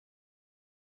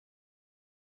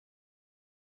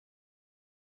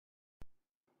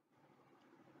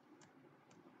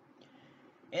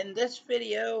In this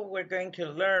video, we're going to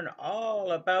learn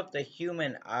all about the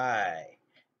human eye.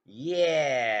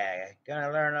 Yeah,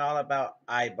 gonna learn all about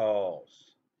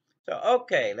eyeballs. So,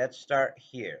 okay, let's start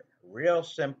here. Real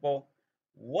simple.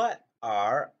 What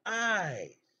are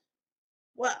eyes?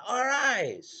 What are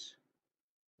eyes?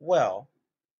 Well,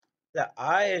 the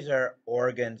eyes are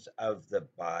organs of the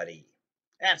body.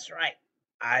 That's right.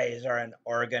 Eyes are an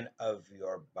organ of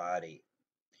your body.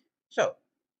 So,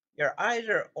 your eyes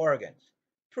are organs.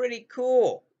 Pretty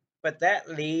cool. But that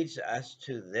leads us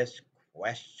to this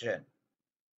question.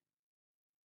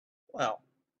 Well,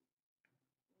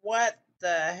 what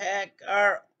the heck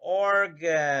are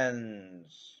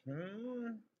organs?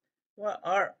 What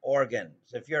are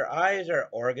organs? If your eyes are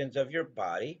organs of your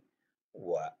body,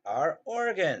 what are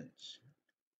organs?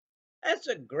 That's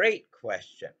a great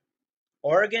question.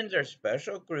 Organs are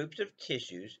special groups of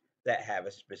tissues that have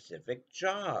a specific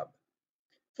job.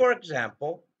 For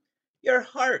example, your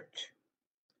heart.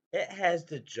 It has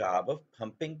the job of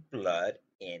pumping blood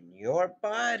in your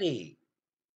body.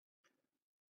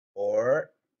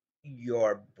 Or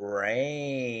your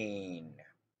brain.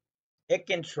 It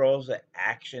controls the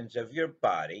actions of your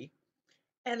body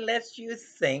and lets you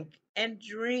think and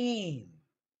dream.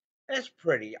 That's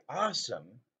pretty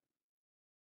awesome.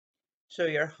 So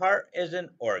your heart is an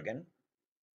organ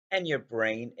and your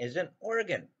brain is an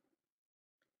organ.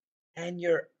 And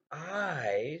your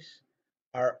eyes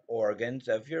are organs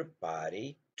of your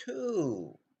body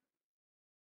too.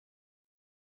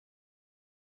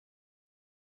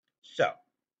 So,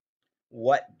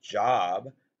 what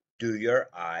job do your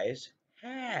eyes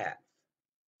have?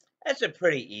 That's a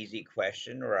pretty easy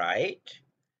question, right?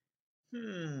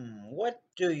 What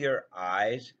do your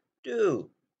eyes do?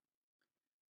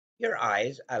 Your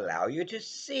eyes allow you to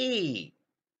see.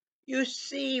 You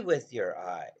see with your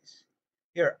eyes.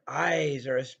 Your eyes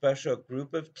are a special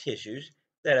group of tissues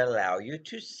that allow you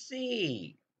to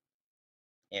see.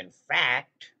 In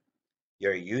fact,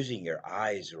 you're using your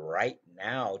eyes right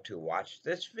now to watch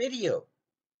this video.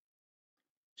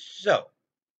 So,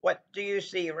 what do you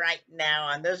see right now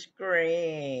on the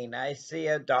screen? I see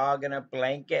a dog in a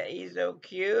blanket. He's so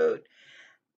cute.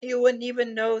 You wouldn't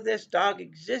even know this dog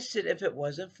existed if it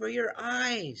wasn't for your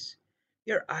eyes.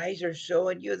 Your eyes are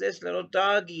showing you this little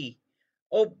doggy.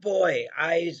 Oh boy,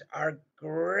 eyes are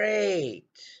great.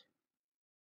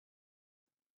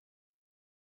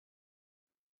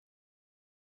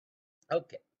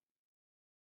 Okay,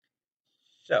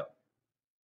 so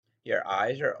your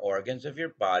eyes are organs of your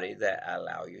body that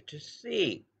allow you to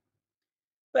see.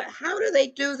 But how do they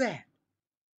do that?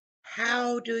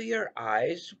 How do your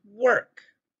eyes work?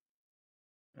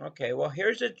 Okay, well,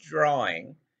 here's a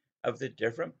drawing of the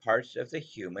different parts of the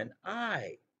human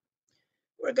eye.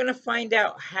 We're going to find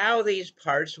out how these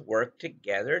parts work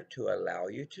together to allow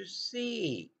you to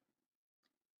see.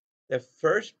 The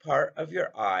first part of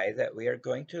your eye that we are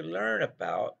going to learn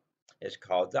about is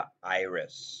called the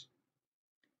iris.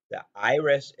 The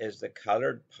iris is the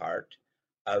colored part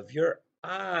of your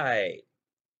eye.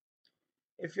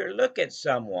 If you look at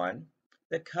someone,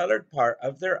 the colored part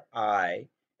of their eye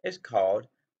is called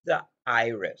the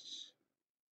iris.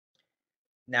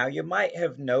 Now, you might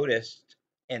have noticed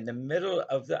in the middle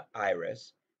of the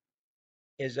iris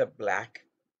is a black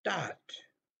dot.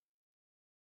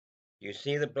 You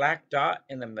see the black dot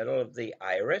in the middle of the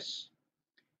iris?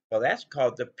 Well, that's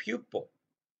called the pupil.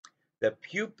 The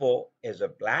pupil is a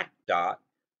black dot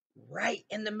right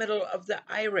in the middle of the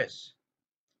iris.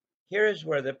 Here is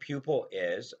where the pupil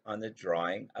is on the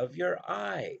drawing of your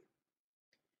eye.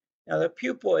 Now, the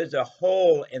pupil is a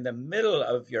hole in the middle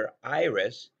of your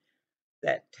iris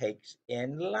that takes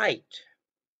in light.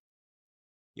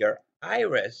 Your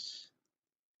iris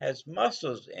has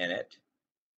muscles in it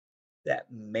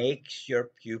that makes your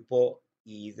pupil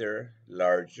either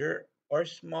larger or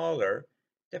smaller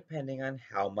depending on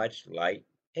how much light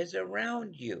is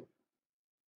around you.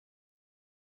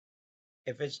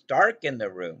 If it's dark in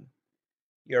the room,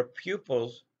 your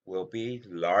pupils will be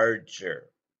larger.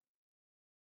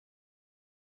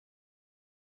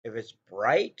 If it's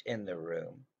bright in the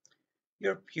room,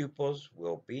 your pupils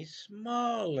will be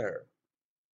smaller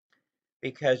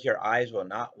because your eyes will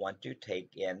not want to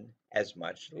take in as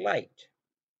much light.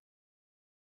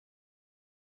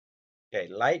 Okay,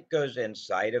 light goes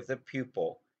inside of the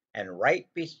pupil, and right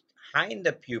behind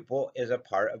the pupil is a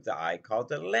part of the eye called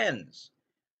the lens.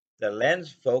 The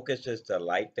lens focuses the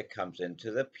light that comes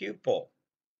into the pupil.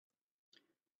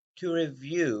 To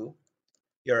review,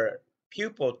 your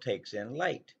pupil takes in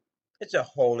light. It's a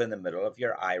hole in the middle of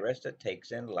your iris that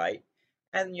takes in light,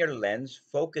 and your lens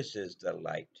focuses the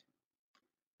light.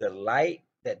 The light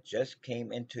that just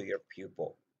came into your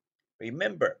pupil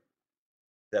Remember,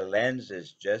 the lens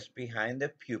is just behind the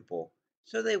pupil,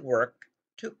 so they work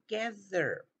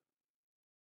together.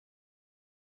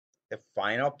 The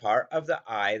final part of the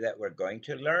eye that we're going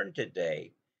to learn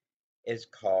today is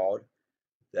called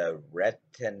the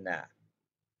retina.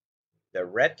 The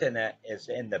retina is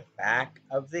in the back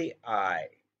of the eye.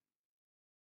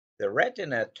 The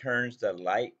retina turns the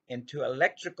light into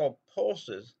electrical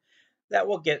pulses that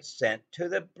will get sent to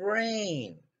the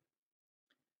brain.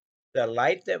 The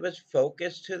light that was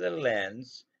focused to the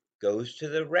lens goes to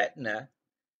the retina,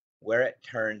 where it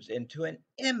turns into an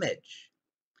image.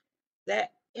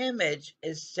 That image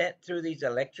is sent through these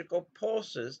electrical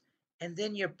pulses, and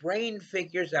then your brain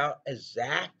figures out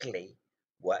exactly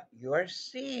what you are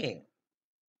seeing.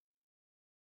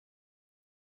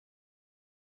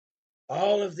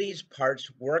 All of these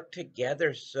parts work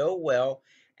together so well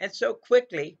and so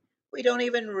quickly, we don't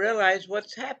even realize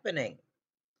what's happening.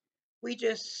 We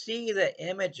just see the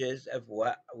images of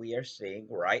what we are seeing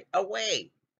right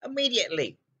away,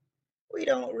 immediately. We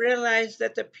don't realize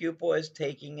that the pupil is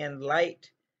taking in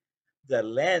light. The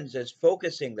lens is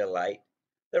focusing the light.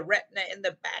 The retina in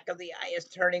the back of the eye is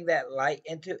turning that light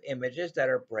into images that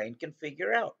our brain can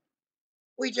figure out.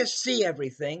 We just see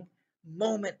everything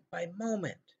moment by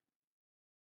moment.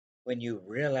 When you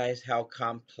realize how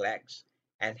complex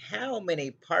and how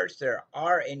many parts there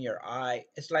are in your eye,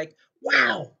 it's like,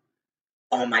 wow,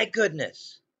 oh my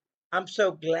goodness. I'm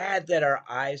so glad that our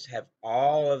eyes have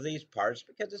all of these parts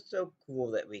because it's so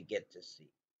cool that we get to see.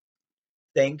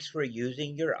 Thanks for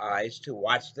using your eyes to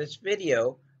watch this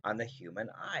video on the human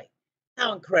eye.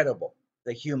 How incredible,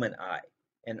 the human eye,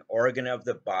 an organ of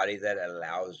the body that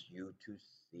allows you to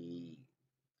see.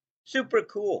 Super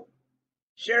cool.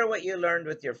 Share what you learned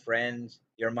with your friends,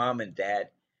 your mom and dad,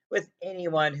 with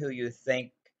anyone who you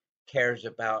think cares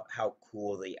about how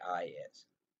cool the eye is.